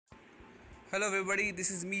Hello everybody,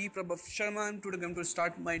 this is me Prabhav Sharma and today I'm going to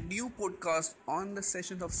start my new podcast on the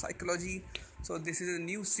sessions of psychology. So this is a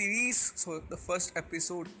new series. So the first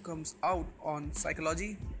episode comes out on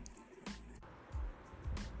psychology.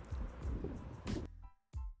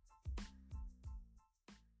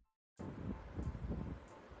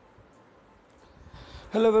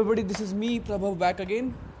 Hello everybody, this is me Prabhav back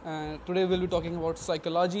again. Today we'll be talking about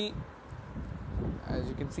psychology. As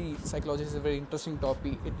you can see, psychology is a very interesting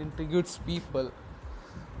topic. It intrigues people.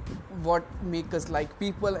 What make us like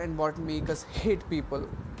people and what make us hate people,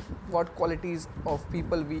 what qualities of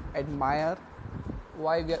people we admire,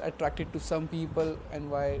 why we are attracted to some people and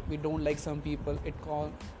why we don't like some people. It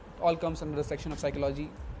all comes under the section of psychology.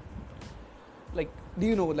 Like, do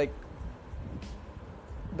you know, like,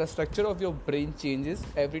 the structure of your brain changes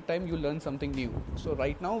every time you learn something new. So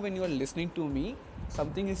right now when you are listening to me,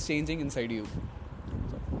 something is changing inside you.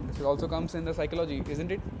 So this also comes in the psychology,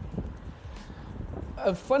 isn't it?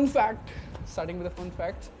 A fun fact, starting with a fun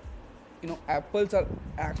fact, apples are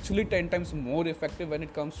actually 10 times more effective when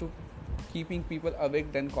it comes to keeping people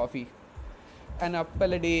awake than coffee. An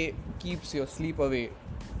apple a day keeps your sleep away.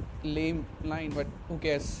 Lame line, but who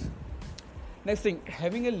cares? Next thing,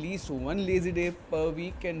 having at least one lazy day per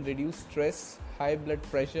week can reduce stress, high blood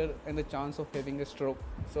pressure, and the chance of having a stroke.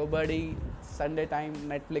 So, buddy, Sunday time,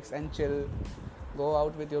 Netflix and chill. Go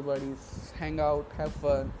out with your buddies, hang out, have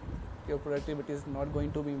fun. Your productivity is not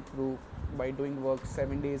going to be improved by doing work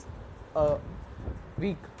 7 days a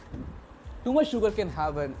week. Too much sugar can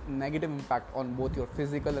have a negative impact on both your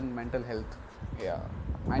physical and mental health. Yeah,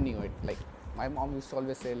 I knew it. Like, my mom used to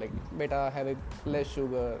always say, like, beta, have a less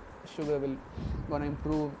sugar. Sugar will gonna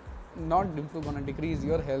improve, not improve, gonna decrease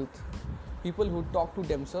your health. People who talk to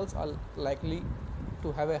themselves are likely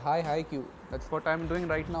to have a high IQ. That's what I'm doing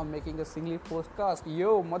right now, making a single podcast.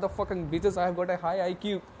 Yo, motherfucking bitches, I have got a high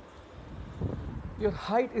IQ. Your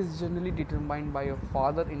height is generally determined by your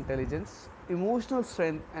father intelligence, emotional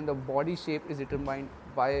strength, and the body shape is determined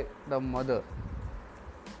by the mother.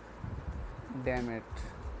 Damn it.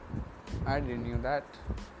 I didn't know that.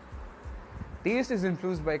 Taste is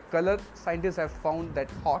influenced by color. Scientists have found that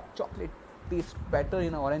hot chocolate tastes better in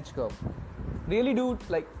an orange cup. Really, dude?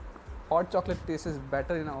 Like, hot chocolate tastes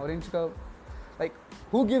better in an orange cup? Like,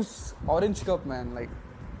 who gives orange cup, man? Like,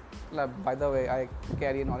 by the way, I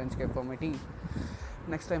carry an orange cup for my tea.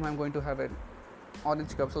 Next time I'm going to have an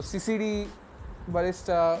orange cup. So CCD,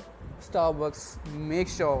 barista, Starbucks, make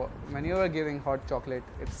sure when you are giving hot chocolate,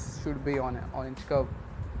 it should be on an orange cup.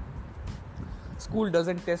 School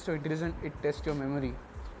doesn't test your intelligence, it tests your memory.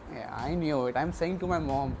 Yeah, I knew it. I'm saying to my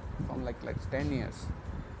mom from like 10 years.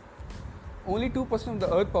 Only 2% of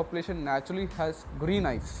the earth population naturally has green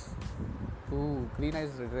eyes. Ooh, green eyes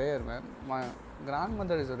is rare, man. My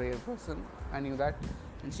grandmother is a rare person. I knew that.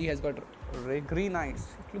 And she has got green eyes.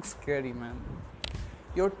 It looks scary, man.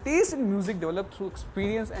 Your taste in music developed through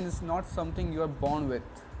experience and is not something you are born with.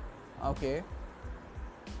 Okay.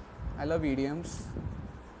 I love EDMs.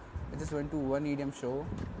 I just went to one EDM show.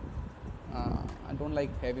 I don't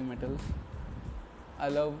like heavy metals. I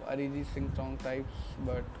love Arijit Singh song types,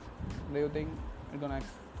 but do you think I'm gonna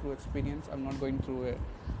through experience? I'm not going through a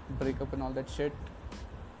breakup and all that shit.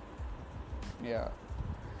 Yeah.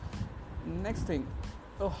 Next thing,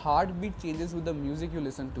 so heartbeat changes with the music you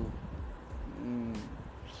listen to.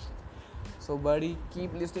 So buddy,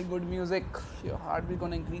 keep listening good music. Your heartbeat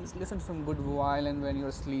gonna increase. Listen to some good violin when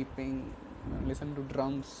you're sleeping. Listen to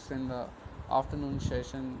drums in the afternoon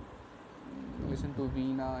session. Listen to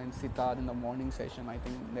veena and sitar in the morning session. I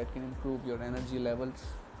think that can improve your energy levels.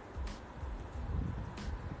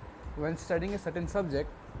 When studying a certain subject,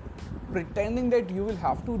 pretending that you will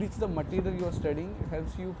have to reach the material you are studying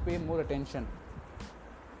helps you pay more attention.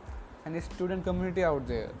 And the student community out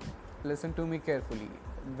there, listen to me carefully.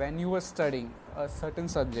 When you are studying a certain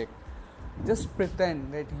subject, just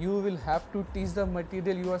pretend that you will have to teach the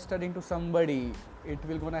material you are studying to somebody. It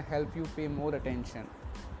will gonna help you pay more attention.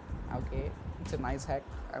 Okay, it's a nice hack.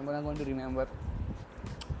 I'm going to remember.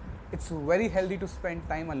 It's very healthy to spend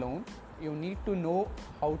time alone. You need to know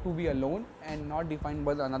how to be alone and not defined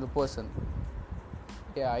by another person.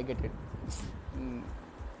 Yeah, I get it.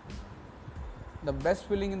 The best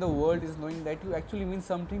feeling in the world is knowing that you actually mean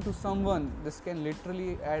something to someone. This can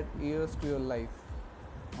literally add years to your life.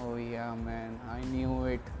 Oh yeah, man, I knew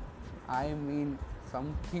it. I mean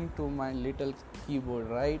something to my little keyboard,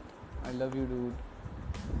 right? I love you, dude.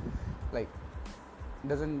 Like,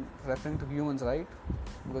 doesn't referring to humans, right?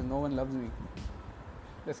 Because no one loves me.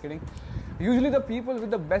 Just kidding. Usually the people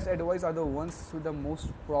with the best advice are the ones with the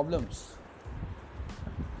most problems.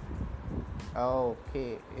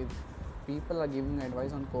 Okay, if people are giving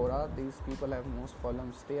advice on Quora, these people have most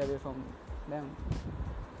problems. Stay away from them.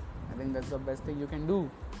 I think that's the best thing you can do.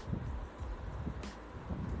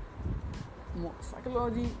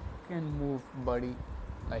 Psychology can move, buddy.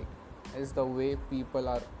 Like, it's the way people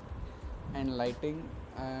are enlightening.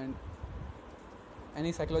 And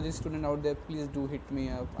any psychology student out there, please do hit me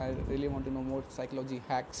up. I really want to know more psychology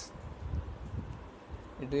hacks.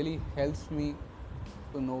 It really helps me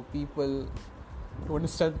to know people, to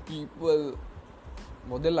understand people,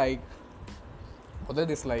 what they like, what they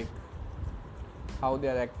dislike, how they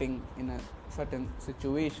are acting in a certain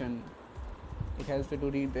situation. It helps me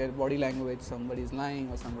to read their body language, somebody is lying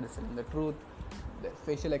or somebody is telling the truth, their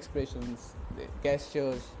facial expressions, their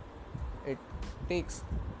gestures. It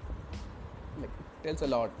tells a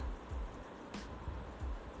lot.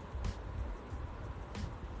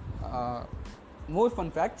 More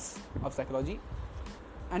fun facts of psychology.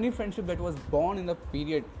 Any friendship that was born in the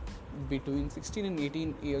period between 16 and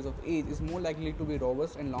 18 years of age is more likely to be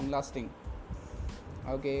robust and long lasting.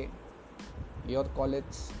 Okay, your college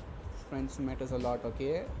friends matters a lot.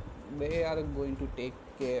 Okay, they are going to take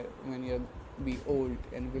care when you be old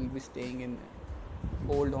and will be staying in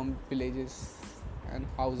old home villages and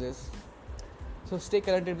houses. So stay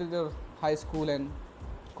connected with your high school and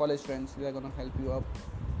college friends. They are going to help you up.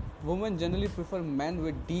 Women generally prefer men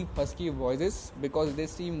with deep husky voices because they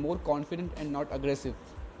seem more confident and not aggressive.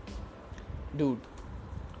 Dude,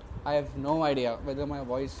 I have no idea whether my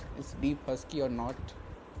voice is deep husky or not.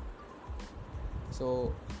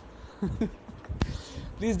 So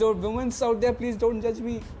please don't, women out there, please don't judge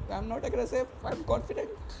me. I'm not aggressive, I'm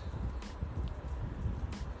confident.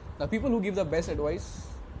 The people who give the best advice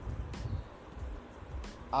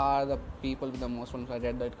are the people with the most ones. I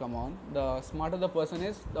read that. Come on, the smarter the person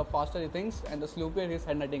is, the faster he thinks, and the sloppier his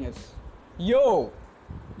handwriting is. Yo,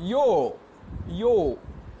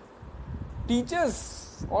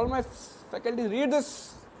 teachers, all my faculty, read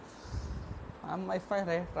this. If I'm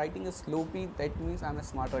writing is sloppy, that means I'm a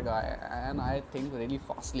smarter guy and I think really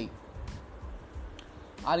fastly.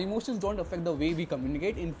 Our emotions don't affect the way we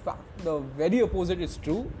communicate. In fact, the very opposite is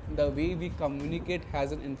true. The way we communicate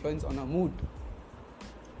has an influence on our mood.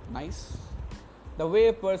 Nice. The way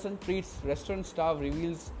a person treats restaurant staff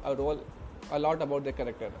reveals a lot about their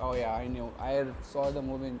character. Oh yeah, I knew. I saw the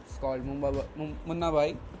movie. It's called Munna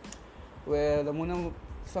Bhai, where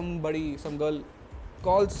some girl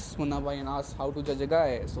calls Munna Bhai and asks how to judge a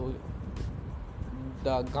guy. So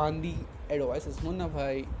the Gandhi advises Munna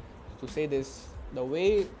Bhai to say this. The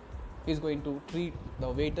way he's going to treat the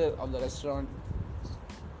waiter of the restaurant,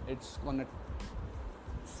 it's gonna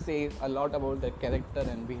say a lot about their character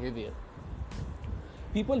and behavior.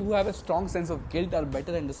 People who have a strong sense of guilt are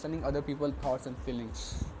better at understanding other people's thoughts and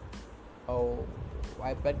feelings. Oh,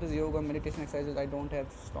 I practice yoga, meditation exercises. I don't have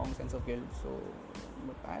strong sense of guilt,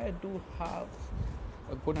 but I do have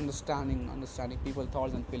a good understanding people's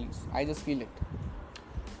thoughts and feelings. I just feel it.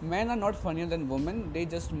 Men are not funnier than women. They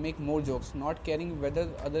just make more jokes, not caring whether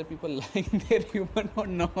other people like their humor or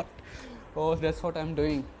not. Oh, that's what I'm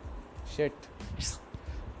doing. Shit.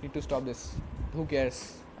 Need to stop this. Who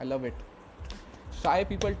cares? I love it. Shy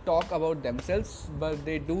people talk about themselves, but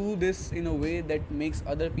they do this in a way that makes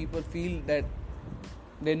other people feel that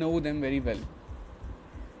they know them very well.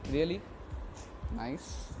 Really?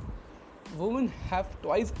 Nice. Women have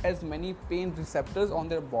twice as many pain receptors on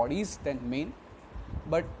their bodies than men,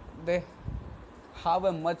 but they have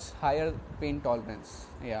a much higher pain tolerance.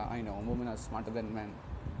 Yeah, I know. Women are smarter than men.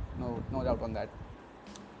 No doubt on that.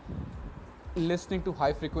 Listening to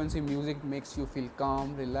high frequency music makes you feel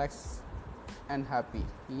calm, relaxed, and happy.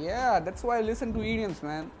 Yeah, that's why I listen to idioms,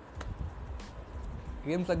 man.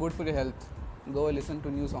 Idioms are good for your health. Go listen to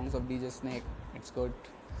new songs of DJ Snake. It's good.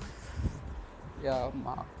 Yeah,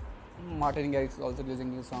 Martin Garrix is also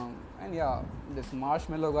releasing new song. And yeah, this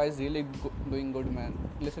Marshmallow guy is really doing good, man.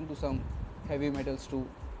 Listen to some heavy metals too.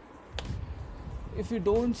 If you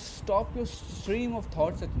don't stop your stream of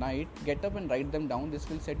thoughts at night, get up and write them down. This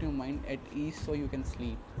will set your mind at ease so you can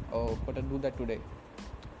sleep. Oh, but I'll do that today.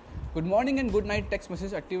 Good morning and good night text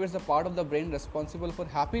message activates the part of the brain responsible for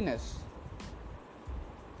happiness.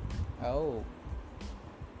 Oh.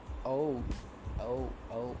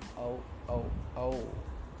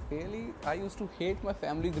 Really? I used to hate my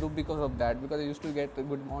family group because of that, because I used to get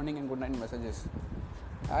good morning and good night messages.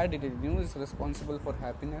 I didn't know it's responsible for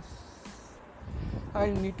happiness. I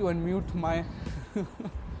need to unmute my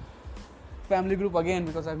family group again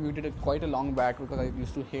because I muted it quite a long back because I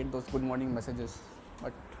used to hate those good morning messages.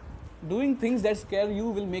 But doing things that scare you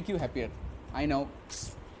will make you happier. I know.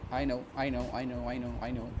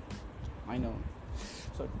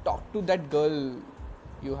 So talk to that girl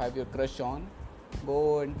you have your crush on,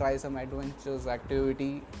 go and try some adventurous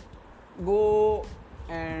activity. Go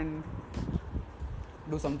and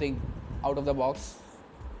do something out of the box.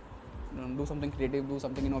 Do something creative, do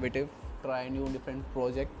something innovative, try a new different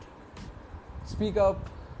project. Speak up,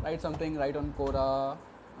 write something, write on Quora,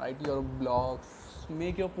 write your blogs,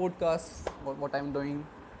 make your podcasts, what I'm doing.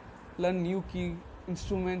 Learn new key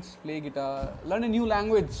instruments, play guitar, learn a new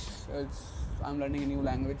language. I'm learning a new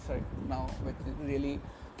language right now, which is really,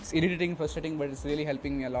 it's irritating, frustrating, but it's really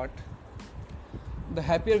helping me a lot. The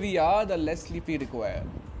happier we are, the less sleep we require.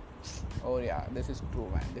 Oh yeah, this is true,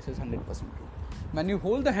 man. This is 100% true. When you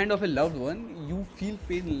hold the hand of a loved one, you feel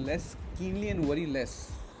pain less keenly and worry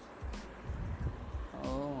less.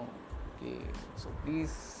 Oh, okay. So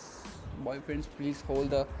please, boyfriends, please hold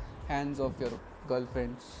the hands of your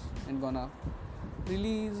girlfriends and gonna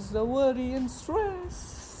release the worry and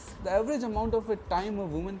stress. The average amount of a time a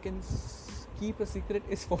woman can keep a secret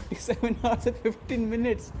is 47 hours and 15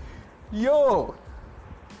 minutes. Yo!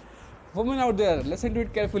 Women out there, listen to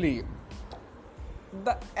it carefully.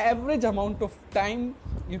 The average amount of time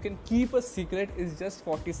you can keep a secret is just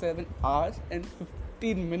 47 hours and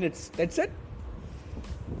 15 minutes. That's it.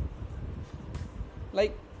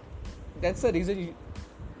 Like, that's the reason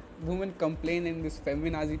women complain and this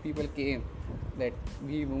feminazi people came that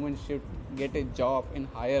we women should get a job in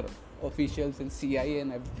higher officials in CIA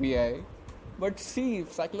and FBI. But see,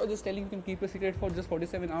 if psychologists telling you can keep a secret for just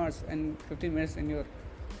 47 hours and 15 minutes in your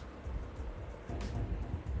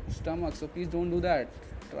stomach, so please don't do that.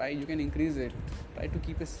 Try, you can increase it. Try to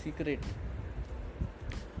keep a secret.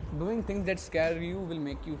 Doing things that scare you will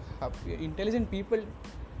make you happier. Intelligent people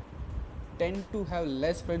tend to have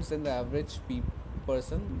less friends than the average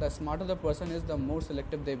person. The smarter the person is, the more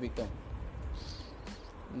selective they become.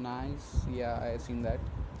 Nice. Yeah, I have seen that.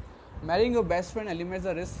 Marrying your best friend eliminates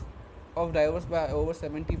the risk of divorce by over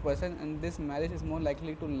 70%, and this marriage is more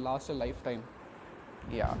likely to last a lifetime.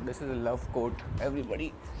 Yeah, this is a love quote.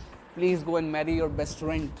 Everybody, please go and marry your best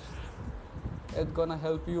friend. It's gonna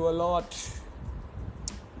help you a lot.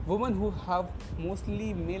 Women who have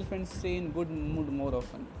mostly male friends stay in good mood more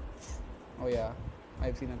often. Oh yeah,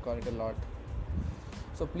 I've seen it a lot.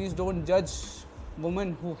 So please don't judge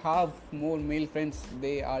women who have more male friends.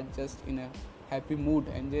 They are just in a happy mood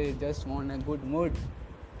and they just want a good mood.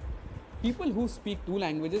 People who speak two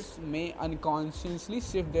languages may unconsciously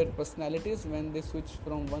shift their personalities when they switch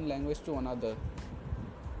from one language to another.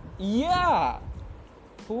 Yeah!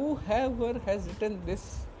 Whoever has written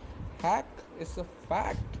this hack is a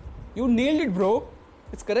fact. You nailed it, bro.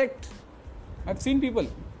 It's correct. I've seen people.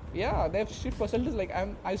 Yeah, they have shift personalities. Like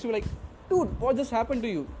I used to be like, dude, what just happened to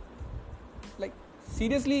you? Like,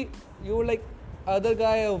 seriously, you were like other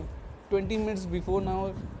guy 20 minutes before.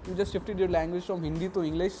 Now you just shifted your language from Hindi to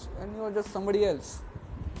English and you are just somebody else.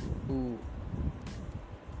 Ooh.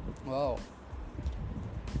 Wow.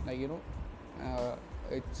 Like,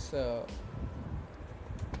 it's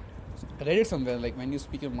read it somewhere, like when you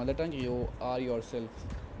speak your mother tongue, you are yourself,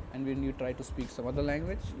 and when you try to speak some other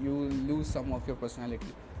language, you lose some of your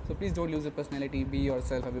personality. So please don't lose your personality. Be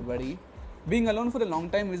yourself, everybody. Being alone for a long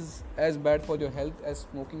time is as bad for your health as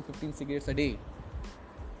smoking 15 cigarettes a day.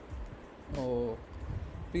 Oh,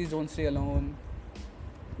 please don't stay alone.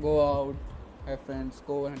 Go out, have friends,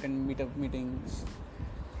 go and attend meetings.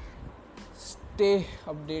 Stay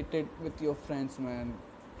updated with your friends, man.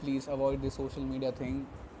 Please avoid the social media thing.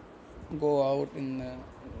 Go out and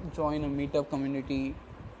join a meetup community.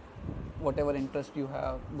 Whatever interest you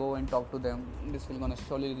have, go and talk to them. This will gonna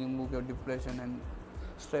surely remove your depression and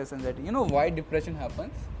stress, anxiety. You know why depression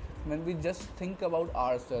happens? When we just think about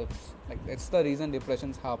ourselves. Like, that's the reason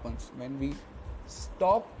depression happens. When we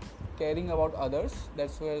stop caring about others,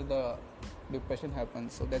 that's where the depression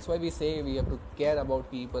happens. So that's why we say we have to care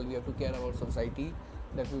about people, we have to care about society.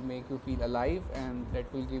 That will make you feel alive, and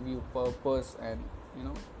that will give you purpose, and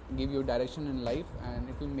give you direction in life, and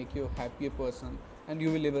it will make you a happier person, and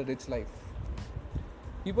you will live a rich life.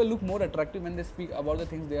 People look more attractive when they speak about the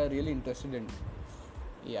things they are really interested in.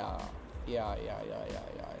 Yeah.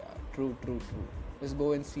 True. Just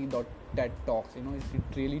go and see TED Talks. It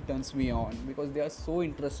really turns me on because they are so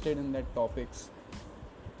interested in that topics.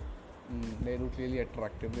 They look really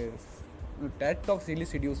attractive. TED Talks really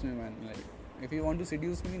seduce me, man. Like, if you want to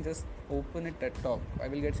seduce me, just open a TED Talk. I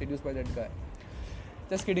will get seduced by that guy.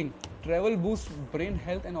 Just kidding. Travel boosts brain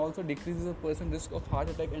health and also decreases a person's risk of heart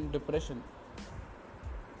attack and depression.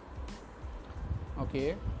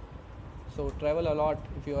 Okay. So travel a lot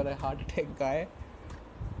if you are a heart attack guy.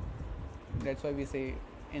 That's why we say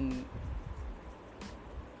in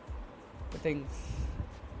the things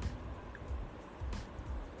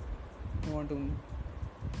you want to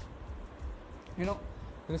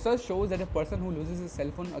Research shows that a person who loses his cell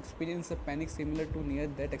phone experiences a panic similar to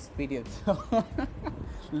near-death experience.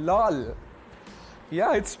 Lol.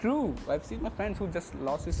 Yeah, it's true. I've seen my friends who just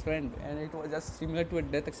lost his friend, and it was just similar to a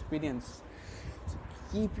death experience. So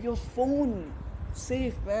keep your phone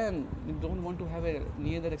safe, man. You don't want to have a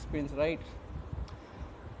near-death experience, right?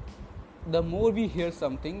 The more we hear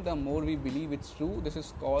something, the more we believe it's true. This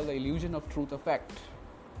is called the illusion of truth effect.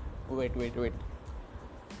 Wait.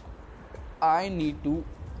 I need to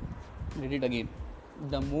read it again.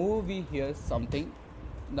 The more we hear something,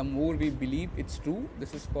 the more we believe it's true.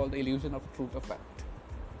 This is called the illusion of truth effect.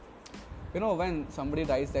 When somebody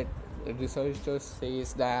writes that researchers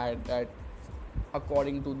says that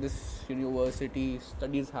according to this university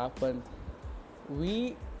studies happen,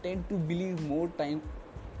 we tend to believe more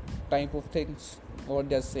type of things what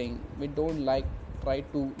they're saying. We don't try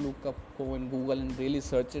to look up, go and Google and really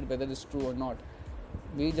search it whether it's true or not.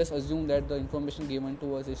 We just assume that the information given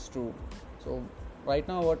to us is true. So right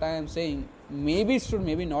now what I am saying, maybe it's true,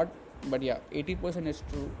 maybe not, but yeah, 80% is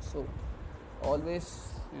true. So always,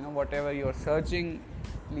 whatever you're searching,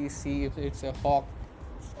 please see if it's a hoax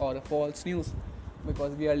or a false news,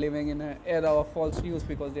 because we are living in an era of false news,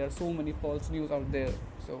 because there are so many false news out there.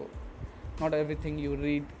 So not everything you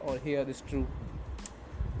read or hear is true.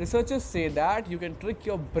 Researchers say that you can trick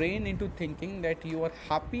your brain into thinking that you are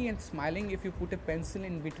happy and smiling if you put a pencil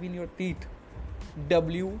in between your teeth.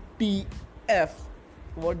 WTF?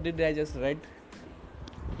 What did I just read?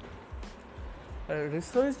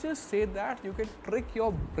 Researchers say that you can trick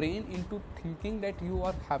your brain into thinking that you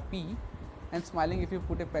are happy and smiling if you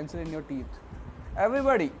put a pencil in your teeth.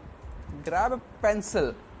 Everybody, grab a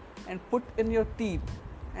pencil and put in your teeth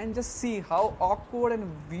and just see how awkward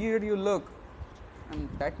and weird you look. And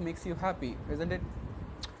that makes you happy, isn't it?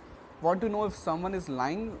 Want to know if someone is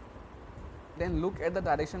lying? Then look at the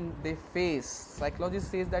direction they face. Psychology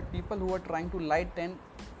says that people who are trying to lie tend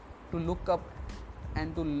to look up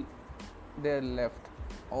and to their left.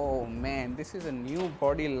 Oh man, this is a new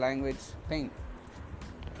body language thing.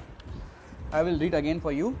 I will read again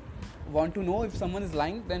for you. Want to know if someone is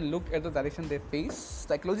lying? Then look at the direction they face.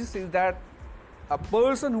 Psychology says that a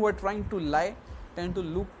person who are trying to lie tend to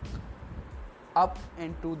look up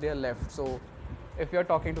and to their left. So if you're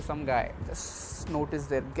talking to some guy, just notice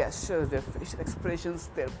their gestures, their facial expressions,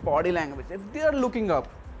 their body language. If they are looking up,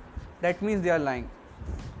 that means they are lying.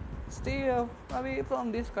 Stay away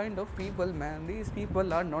from this kind of people, man. These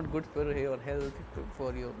people are not good for your health,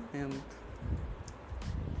 for your health.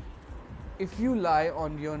 If you lie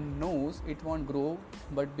on your nose, it won't grow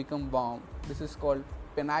but become warm. This is called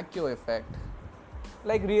Pinocchio effect.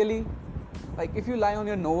 Like really? Like if you lie on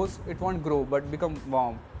your nose, it won't grow but become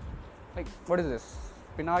warm. Like what is this?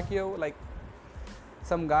 Pinocchio? Like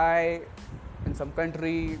some guy in some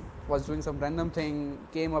country was doing some random thing,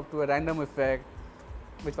 came up to a random effect,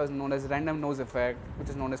 which was known as random nose effect, which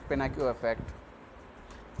is known as Pinocchio effect.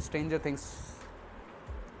 Stranger things.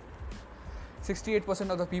 68%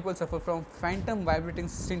 of the people suffer from phantom vibrating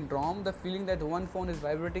syndrome, the feeling that one phone is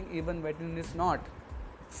vibrating even when it is not.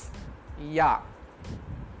 Yeah.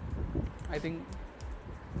 I think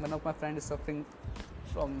one of my friends is suffering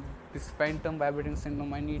from this phantom vibrating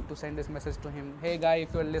syndrome. I need to send this message to him. Hey guy,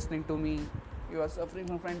 if you are listening to me, you are suffering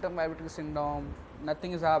from phantom vibrating syndrome.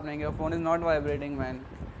 Nothing is happening. Your phone is not vibrating, man.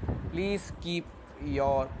 Please keep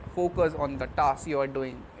your focus on the task you are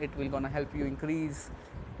doing. It will gonna help you increase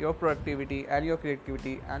your productivity and your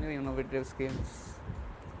creativity and your innovative skills.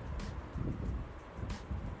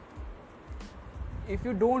 If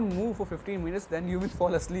you don't move for 15 minutes, then you will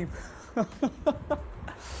fall asleep.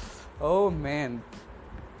 Oh man.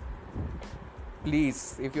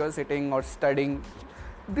 Please, if you are sitting or studying,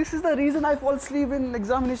 this is the reason I fall asleep in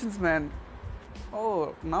examinations, man.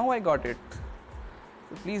 Oh, now I got it.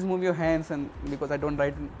 So please move your hands, and because I don't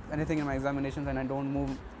write anything in my examinations and I don't move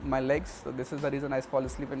my legs, so this is the reason I fall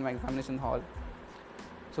asleep in my examination hall.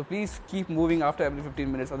 So please keep moving after every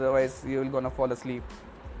 15 minutes, otherwise you will gonna fall asleep.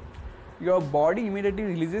 Your body immediately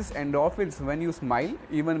releases endorphins when you smile,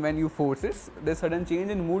 even when you force it. The sudden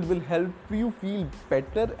change in mood will help you feel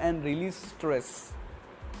better and release stress.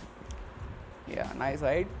 Yeah, nice,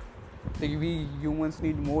 right? So we humans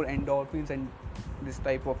need more endorphins and this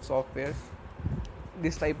type of softwares,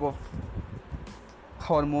 this type of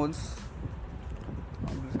hormones.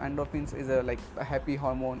 Endorphins is like a happy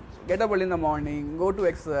hormone. Get up early in the morning, go to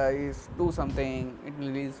exercise, do something. It will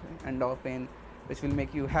release endorphin, which will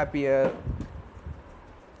make you happier.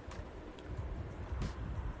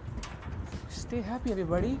 Stay happy,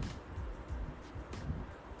 everybody.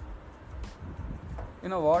 You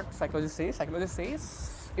know what psychology says? Psychology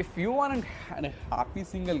says If you are a happy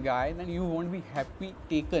single guy, then you won't be happy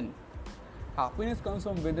taken. Happiness comes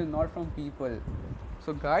from within, not from people.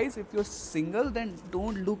 So guys, if you're single, then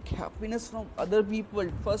don't look happiness from other people.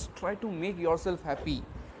 First try to make yourself happy.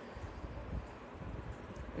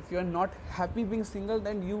 If you're not happy being single,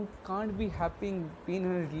 then you can't be happy being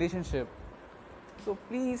in a relationship. So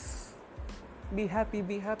please be happy,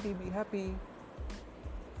 be happy, be happy.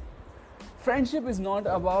 Friendship is not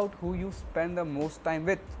about who you spend the most time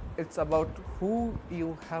with. It's about who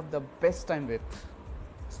you have the best time with.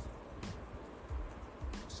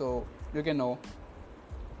 So you can know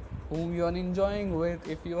whom you are enjoying with.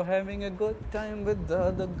 If you're having a good time with the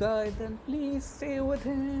other guy, then please stay with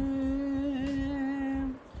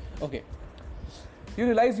him. Okay. You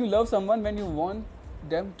realize you love someone when you want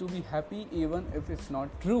them to be happy, even if it's not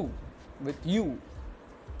true with you.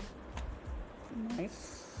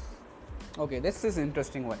 Nice. Okay, this is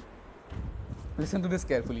interesting one. Listen to this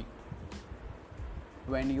carefully.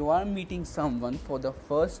 When you are meeting someone for the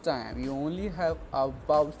first time, you only have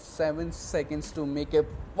about 7 seconds to make a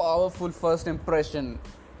powerful first impression.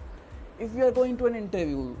 If you are going to an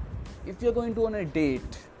interview, if you are going to on a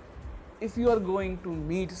date, if you are going to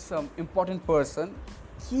meet some important person,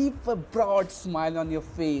 keep a broad smile on your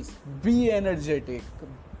face. Be energetic.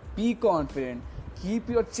 Be confident. Keep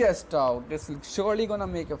your chest out. This is surely gonna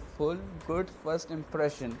make a full, good first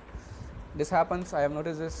impression. This happens, I have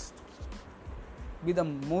noticed this. Be the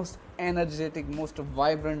most energetic, most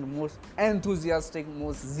vibrant, most enthusiastic,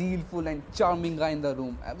 most zealful and charming guy in the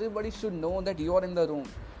room. Everybody should know that you are in the room.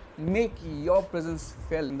 Make your presence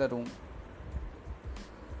felt in the room.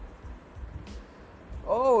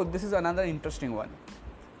 Oh, this is another interesting one.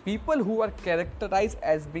 People who are characterized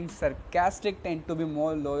as being sarcastic tend to be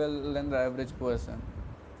more loyal than the average person.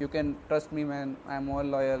 You can trust me, man, I'm more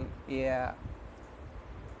loyal. Yeah.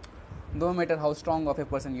 No matter how strong of a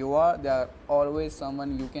person you are, there are always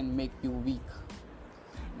someone you can make you weak.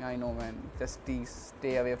 I know, man. Just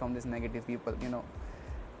stay away from these negative people,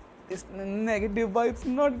 This negative vibe's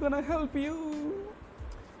not gonna help you.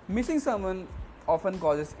 Missing someone often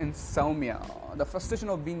causes insomnia. The frustration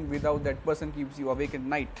of being without that person keeps you awake at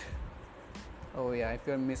night. Oh yeah, if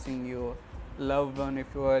you're missing your loved one, if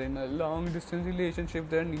you are in a long distance relationship,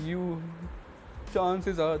 then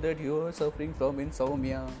chances are that you are suffering from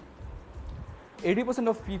insomnia. 80%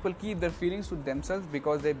 of people keep their feelings to themselves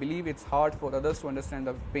because they believe it's hard for others to understand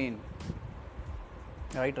the pain.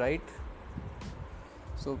 Right?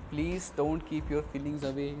 So please don't keep your feelings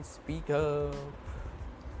away. Speak up.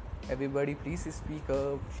 Everybody, please speak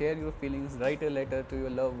up. Share your feelings. Write a letter to your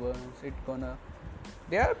loved ones.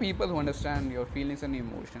 There are people who understand your feelings and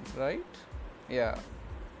emotions, right? Yeah.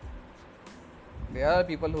 There are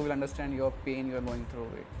people who will understand your pain you are going through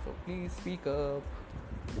it. So please speak up.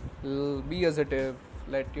 Be assertive.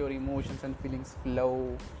 Let your emotions and feelings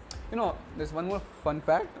flow. There's one more fun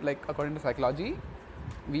fact. Like according to psychology,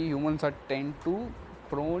 we humans are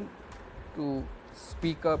prone to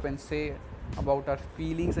speak up and say about our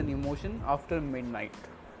feelings and emotion after midnight.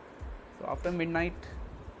 So after midnight,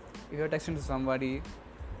 if you're texting to somebody, if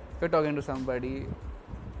you're talking to somebody,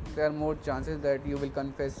 there are more chances that you will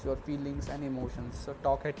confess your feelings and emotions. So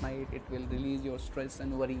talk at night. It will release your stress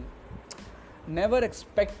and worry. Never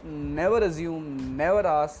expect, never assume, never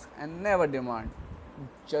ask, and never demand.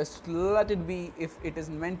 Just let it be. If it is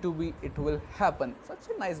meant to be, it will happen. Such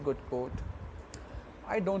a nice good quote.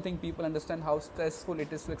 I don't think people understand how stressful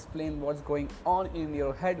it is to explain what's going on in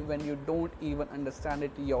your head when you don't even understand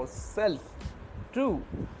it yourself. True.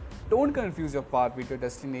 Don't confuse your path with your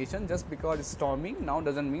destination. Just because it's storming now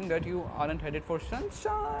doesn't mean that you aren't headed for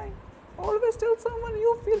sunshine. Always tell someone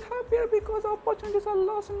you feel happier because opportunities are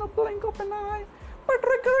lost in the blink of an eye. But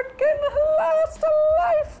regret can last a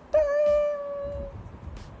lifetime.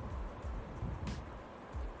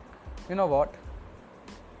 You know what?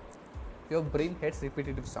 Your brain hates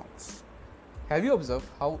repetitive sounds. Have you observed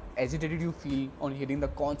how agitated you feel on hearing the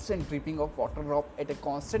constant dripping of water drop at a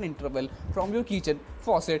constant interval from your kitchen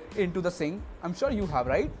faucet into the sink? I'm sure you have,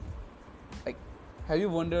 right? Have you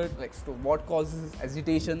wondered what causes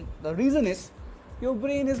agitation? The reason is your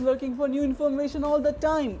brain is looking for new information all the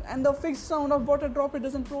time, and the fixed sound of water droplet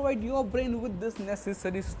doesn't provide your brain with this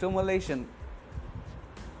necessary stimulation.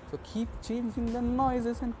 So keep changing the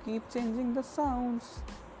noises and keep changing the sounds.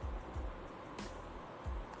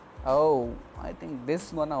 Oh, I think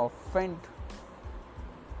this gonna offend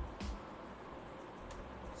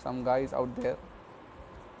some guys out there.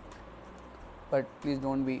 But please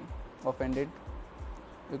don't be offended,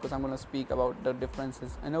 because I'm gonna speak about the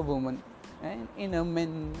differences in a woman and in a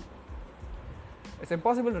man. It's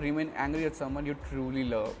impossible to remain angry at someone you truly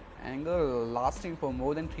love Anger lasting for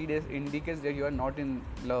more than 3 days indicates that you are not in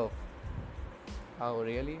love. Oh,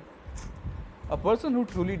 really? A person who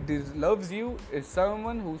truly loves you is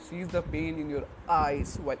someone who sees the pain in your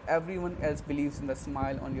eyes while everyone else believes in the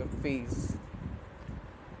smile on your face.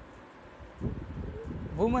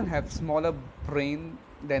 Women have smaller brain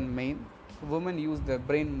than men. Women use their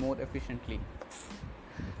brain more efficiently.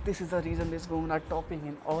 This is the reason these women are topping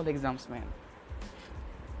in all exams, man.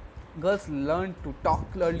 Girls learn to talk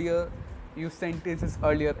earlier, use sentences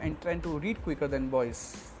earlier, and tend to read quicker than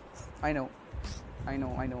boys. I know.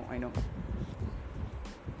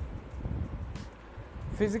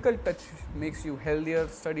 Physical touch makes you healthier.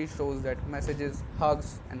 Study shows that messages,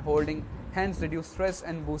 hugs, and holding hands reduce stress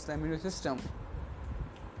and boost the immune system.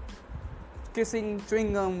 Kissing,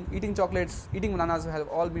 chewing gum, eating chocolates, eating bananas have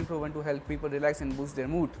all been proven to help people relax and boost their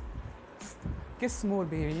mood. Kiss more,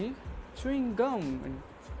 baby. Chewing gum, and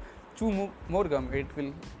chew more gum. It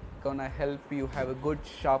will gonna help you have a good,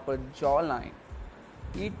 sharper jawline.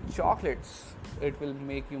 Eat chocolates. It will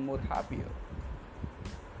make you more happier.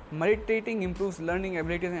 Meditating improves learning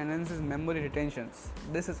abilities and enhances memory retentions.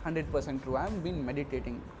 This is 100% true. I have been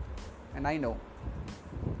meditating and I know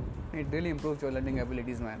it really improves your learning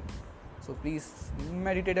abilities, man. So please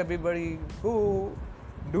meditate, everybody. Go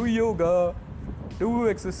do yoga, do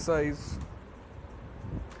exercise.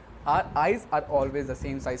 Our eyes are always the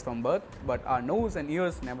same size from birth, but our nose and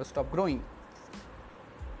ears never stop growing.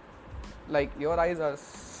 Like your eyes are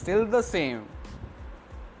still the same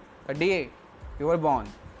the day you were born.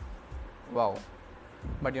 Wow.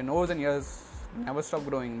 But your nose and ears never stop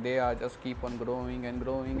growing. They are just keep on growing and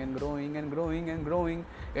growing and growing and growing and growing,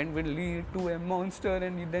 and will lead to a monster,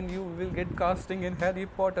 and then you will get casting in Harry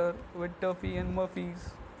Potter with Tuffy and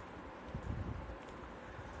Murphys.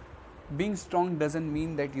 Being strong doesn't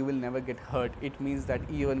mean that you will never get hurt. It means that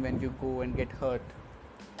even when you go and get hurt,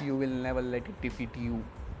 you will never let it defeat you.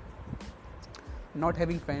 Not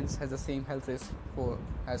having friends has the same health risk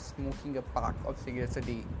as smoking a pack of cigarettes a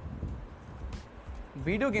day.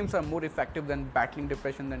 Video games are more effective than battling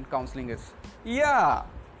depression than counseling is. Yeah!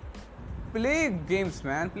 Play games,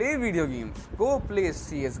 man. Play video games. Go play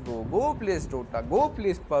CSGO. Go play Dota. Go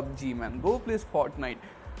play PUBG, man. Go play Fortnite.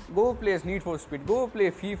 Go play Need for Speed. Go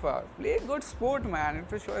play FIFA. Play good sport, man. It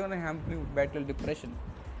will sure gonna help you battle depression.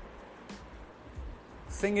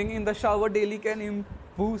 Singing in the shower daily can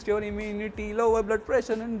boost your immunity, lower blood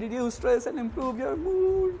pressure, and reduce stress and improve your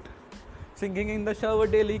mood. Singing in the shower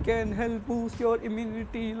daily can help boost your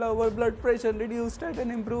immunity, lower blood pressure, reduce stress,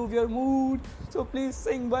 and improve your mood. So please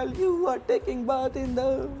sing while you are taking bath in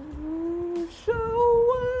the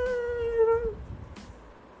shower.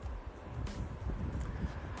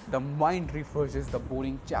 The mind refreshes the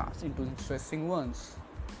boring chats into interesting ones.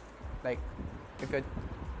 Like if you're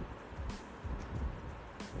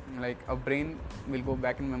like a brain will go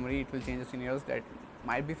back in memory, it will change the scenarios that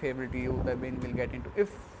might be favorable to you. The brain will get into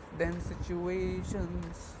if then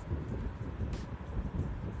situations.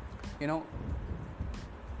 You know,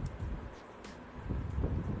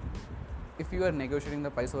 if you are negotiating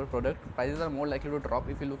the price of a product, prices are more likely to drop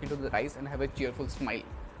if you look into the eyes and have a cheerful smile.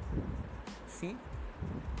 See,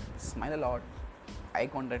 smile a lot. Eye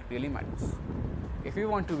contact really matters. If you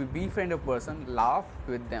want to befriend a person, laugh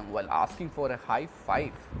with them while asking for a high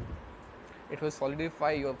five. It will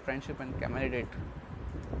solidify your friendship and commit it.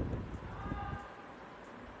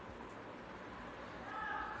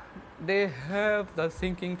 They have the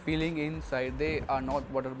sinking feeling inside. They are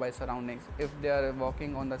not bothered by surroundings. If they are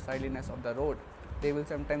walking on the sideliness of the road, they will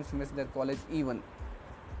sometimes miss their college even.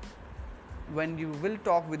 When you will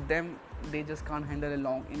talk with them, they just can't handle a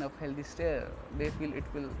long enough healthy stare. They feel it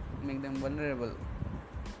will make them vulnerable.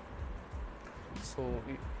 So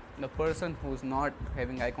the person who's not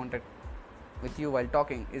having eye contact with you while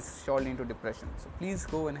talking is surely into depression. So please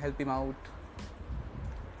go and help him out.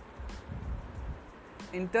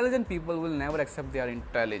 Intelligent people will never accept they are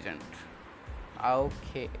intelligent.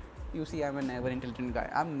 Okay. You see, I'm a never intelligent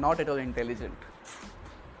guy. I'm not at all intelligent.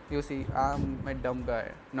 You see, I'm a dumb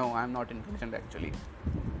guy. No, I'm not intelligent actually.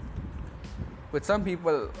 But some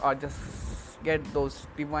people are just get those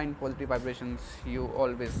divine positive vibrations. You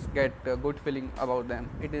always get a good feeling about them.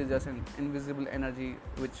 It is just an invisible energy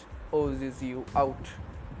which oozes you out.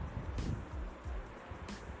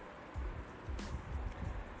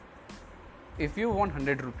 If you want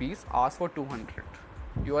 100 rupees, ask for 200.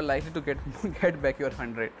 You are likely to get back your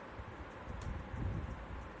 100.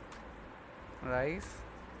 Right?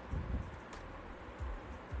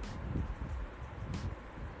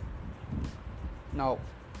 Now,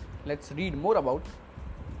 let's read more about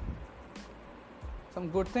some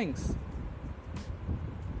good things.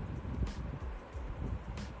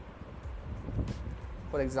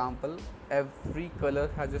 For example, every color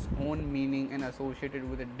has its own meaning and associated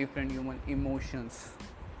with a different human emotions.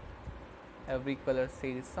 Every color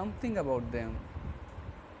says something about them,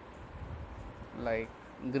 like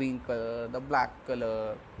green color, the black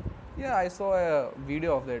color. Yeah, I saw a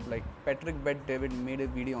video of that, like Patrick Bet David made a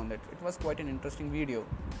video on that. It was quite an interesting video.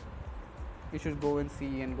 You should go and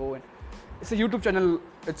see and go and it's a YouTube channel.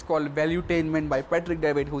 It's called Valuetainment by Patrick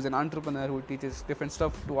David, who's an entrepreneur who teaches different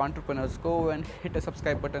stuff to entrepreneurs. Go and hit a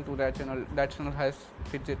subscribe button to that channel. That channel has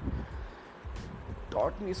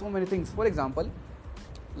taught me so many things. For example,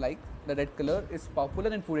 like the red color is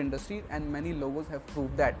popular in food industry and many logos have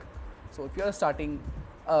proved that. So if you are starting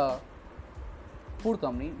a food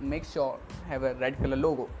company, make sure have a red color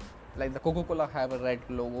logo. Like the Coca-Cola have a red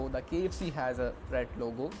logo, the KFC has a red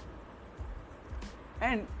logo.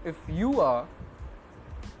 And if you are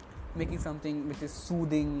making something which is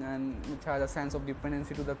soothing and which has a sense of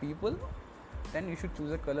dependency to the people, then you should choose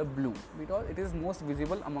the color blue because it is most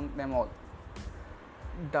visible among them all.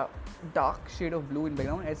 The dark shade of blue in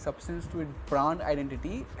background adds substance to its brand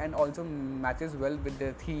identity and also matches well with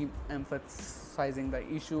their theme, emphasizing the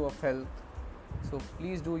issue of health. So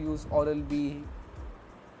please do use Oral-B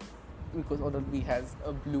because Oral-B has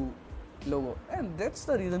a blue logo, and that's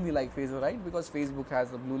the reason we like Facebook, right? Because Facebook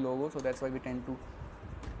has a blue logo, so that's why we tend to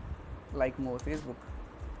like more Facebook.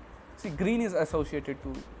 See, green is associated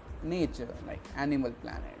to nature, like Animal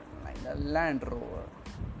Planet, like the Land Rover.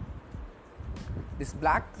 This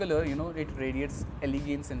black color, it radiates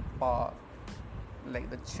elegance and power, like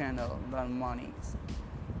the Channel, the Armani's.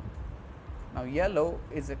 Now yellow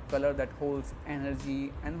is a color that holds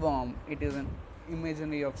energy and warmth. It is an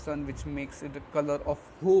imagery of sun which makes it a color of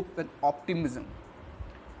hope and optimism.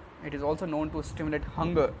 It is also known to stimulate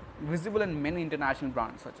hunger, visible in many international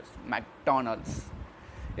brands such as McDonald's.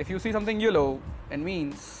 If you see something yellow, it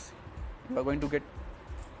means you are going to get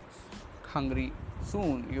hungry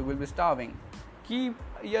soon. You will be starving. Keep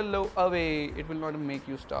yellow away. It will not make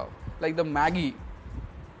you starve. Like the Maggie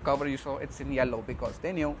cover you saw, it's in yellow because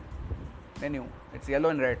they knew it's yellow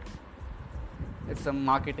and red. It's a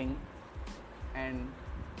marketing and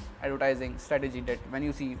advertising strategy that when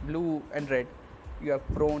you see blue and red, you are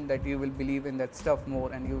prone that you will believe in that stuff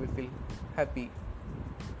more and you will feel happy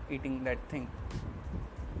eating that thing.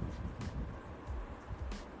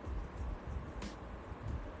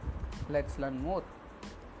 Let's learn more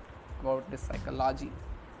about this psychology.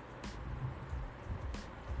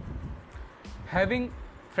 Having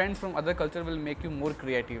friends from other culture will make you more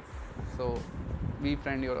creative. So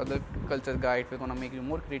befriend your other culture guy. It will gonna make you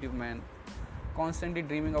more creative, man. Constantly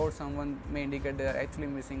dreaming about someone may indicate they are actually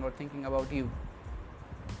missing or thinking about you.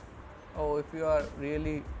 Oh, if you are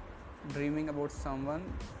really dreaming about someone,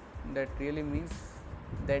 that really means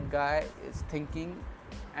that guy is thinking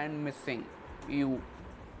and missing you.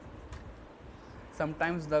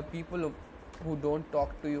 Sometimes the people who don't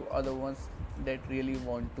talk to you are the ones that really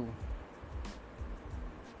want to.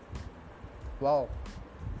 Wow,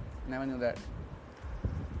 never knew that.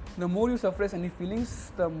 The more you suppress any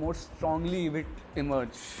feelings, the more strongly it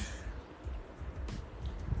emerge.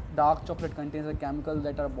 Dark chocolate contains a chemical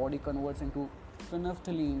that our body converts into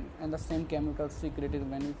phenolphthalein, and the same chemical secreted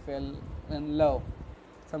when you fell in love.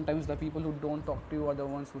 Sometimes the people who don't talk to you are the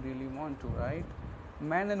ones who really want to, right?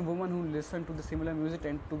 Men and women who listen to the similar music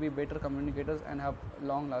tend to be better communicators and have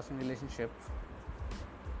long-lasting relationships.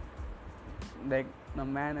 Like the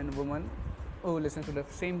man and woman who listen to the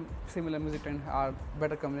same similar music and are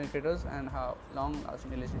better communicators and have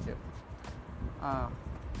long-lasting relationships.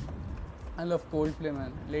 I love Coldplay,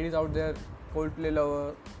 man. Ladies out there, Coldplay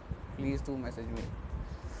lover, please do message me.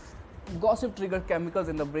 Gossip triggers chemicals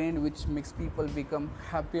in the brain which makes people become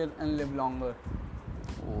happier and live longer.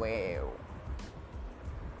 Wow.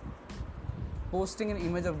 Posting an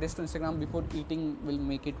image of dish to Instagram before eating will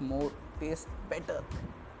make it more taste better.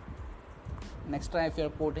 Next time if you are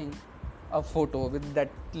posting a photo with that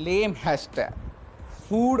lame hashtag,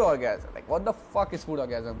 food orgasm. Like what the fuck is food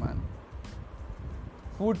orgasm, man?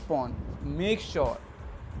 Food porn. Make sure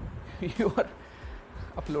you are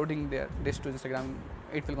uploading their dish to Instagram.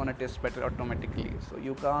 It will gonna taste better automatically. So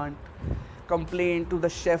you can't complain to the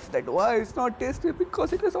chef that why it's not tasty,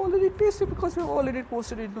 because it is already tasty because you have already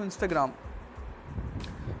posted it to Instagram.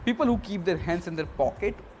 People who keep their hands in their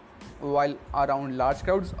pocket while around large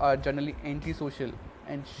crowds are generally antisocial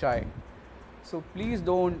and shy. So please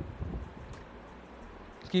don't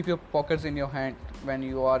keep your pockets in your hand when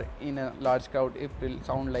you are in a large crowd. It will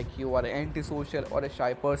sound like you are antisocial or a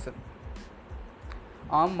shy person.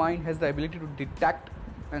 Our mind has the ability to detect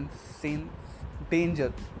and sense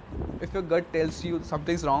danger. If your gut tells you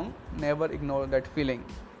something's wrong, never ignore that feeling.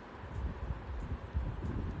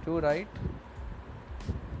 True, right?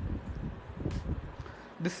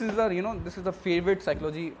 This is the favorite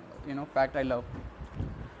psychology fact I love.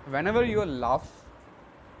 Whenever you laugh,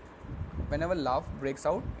 whenever laugh breaks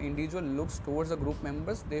out, individual looks towards the group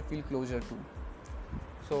members they feel closer to.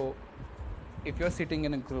 So if you're sitting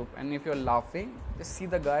in a group and if you're laughing, just see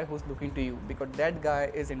the guy who's looking to you, because that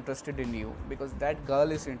guy is interested in you, because that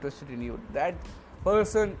girl is interested in you, that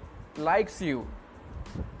person likes you.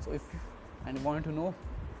 So if and you want to know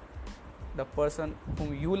the person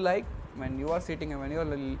whom you like, when you are sitting and when you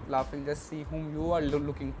are laughing, just see whom you are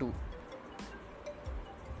looking to.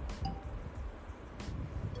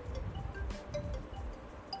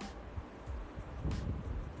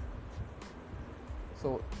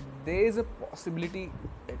 So there is a possibility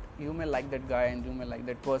that you may like that guy and you may like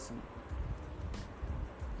that person.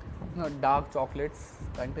 Dark chocolates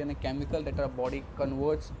contain a chemical that our body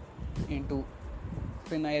converts into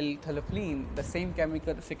phenylphthalein, the same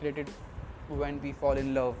chemical secreted when we fall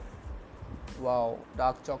in love. Wow,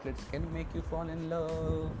 dark chocolates can make you fall in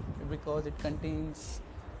love because it contains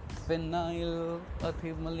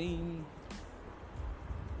phenylphthalein.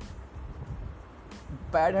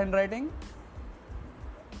 Bad handwriting,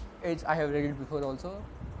 I have read it before also.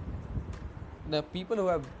 The people who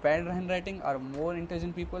have bad handwriting are more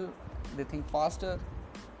intelligent people. They think faster.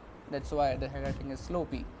 That's why the handwriting is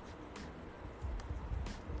sloppy.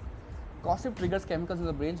 Gossip triggers chemicals in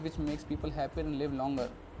the brains which makes people happier and live longer.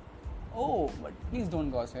 Oh, but please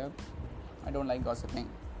don't gossip. I don't like gossiping.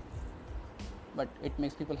 But it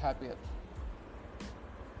makes people happier.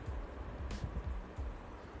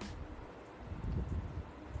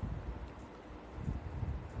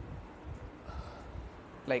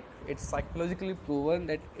 Like, it's psychologically proven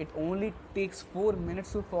that it only takes 4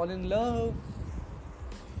 minutes to fall in love.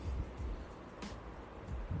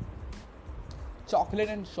 Chocolate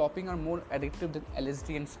and shopping are more addictive than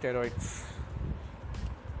LSD and steroids.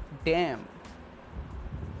 Damn.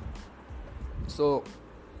 So,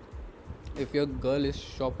 if your girl is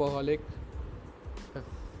shopaholic,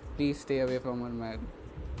 please stay away from her, man.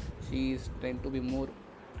 She's tend to be more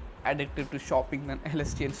addicted to shopping than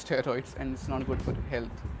LSD and steroids, and it's not good for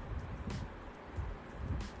health.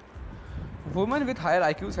 Women with higher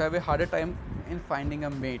IQs have a harder time in finding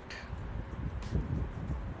a mate.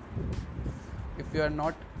 If you are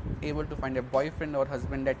not able to find a boyfriend or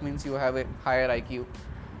husband, that means you have a higher IQ.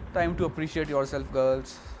 Time to appreciate yourself,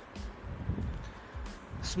 girls.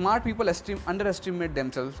 Smart people underestimate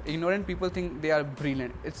themselves. Ignorant people think they are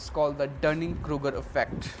brilliant. It's called the Dunning-Kruger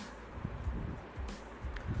effect.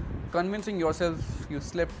 Convincing yourself you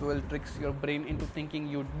slept well tricks your brain into thinking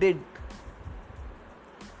you did.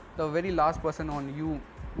 The very last person on your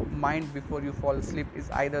mind before you fall asleep is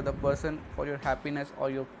either the person for your happiness or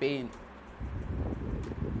your pain.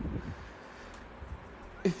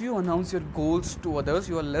 If you announce your goals to others,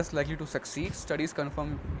 you are less likely to succeed. Studies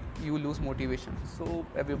confirm you lose motivation. So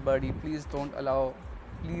everybody, please don't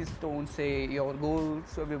say your goals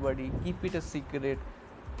to everybody. Keep it a secret.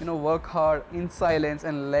 Work hard in silence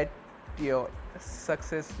and let your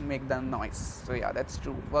success make the noise. So yeah, that's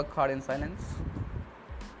true. Work hard in silence.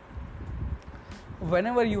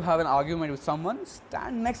 Whenever you have an argument with someone,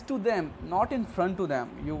 stand next to them, not in front to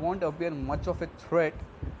them. You won't appear much of a threat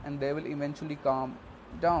and they will eventually calm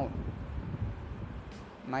down.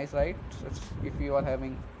 Nice, right? If you are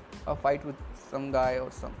having a fight with some guy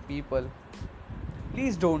or some people,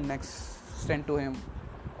 please don't stand to him,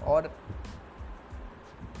 or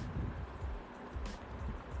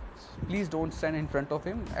please don't stand in front of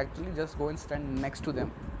him. Actually, just go and stand next to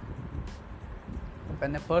them.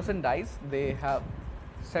 When a person dies, they have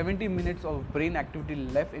 70 minutes of brain activity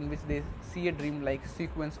left in which they see a dream-like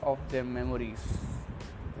sequence of their memories.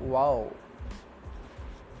 Wow.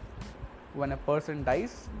 When a person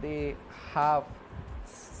dies, they have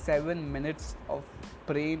 7 minutes of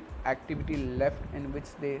brain activity left in which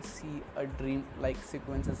they see a dream-like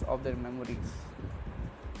sequences of their memories.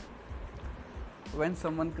 When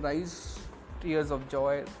someone cries tears of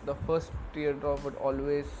joy, the first teardrop would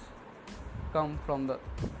always come from the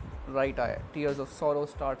right eye. Tears of sorrow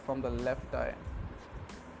start from the left eye.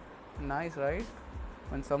 Nice, right?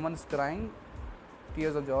 When someone is crying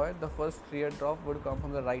tears of joy, the first teardrop would come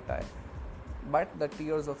from the right eye, but the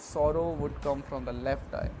tears of sorrow would come from the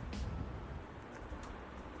left eye.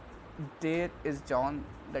 There is John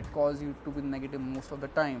that cause you to be negative most of the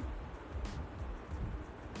time.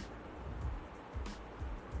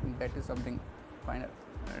 That is something kind of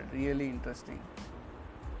really interesting.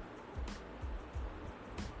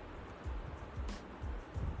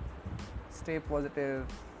 Stay positive,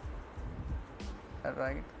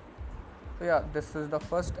 right? So yeah, this is the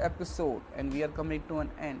first episode and we are coming to an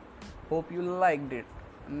end. Hope you liked it.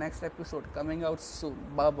 Next episode coming out soon.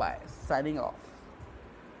 Bye bye. Signing off.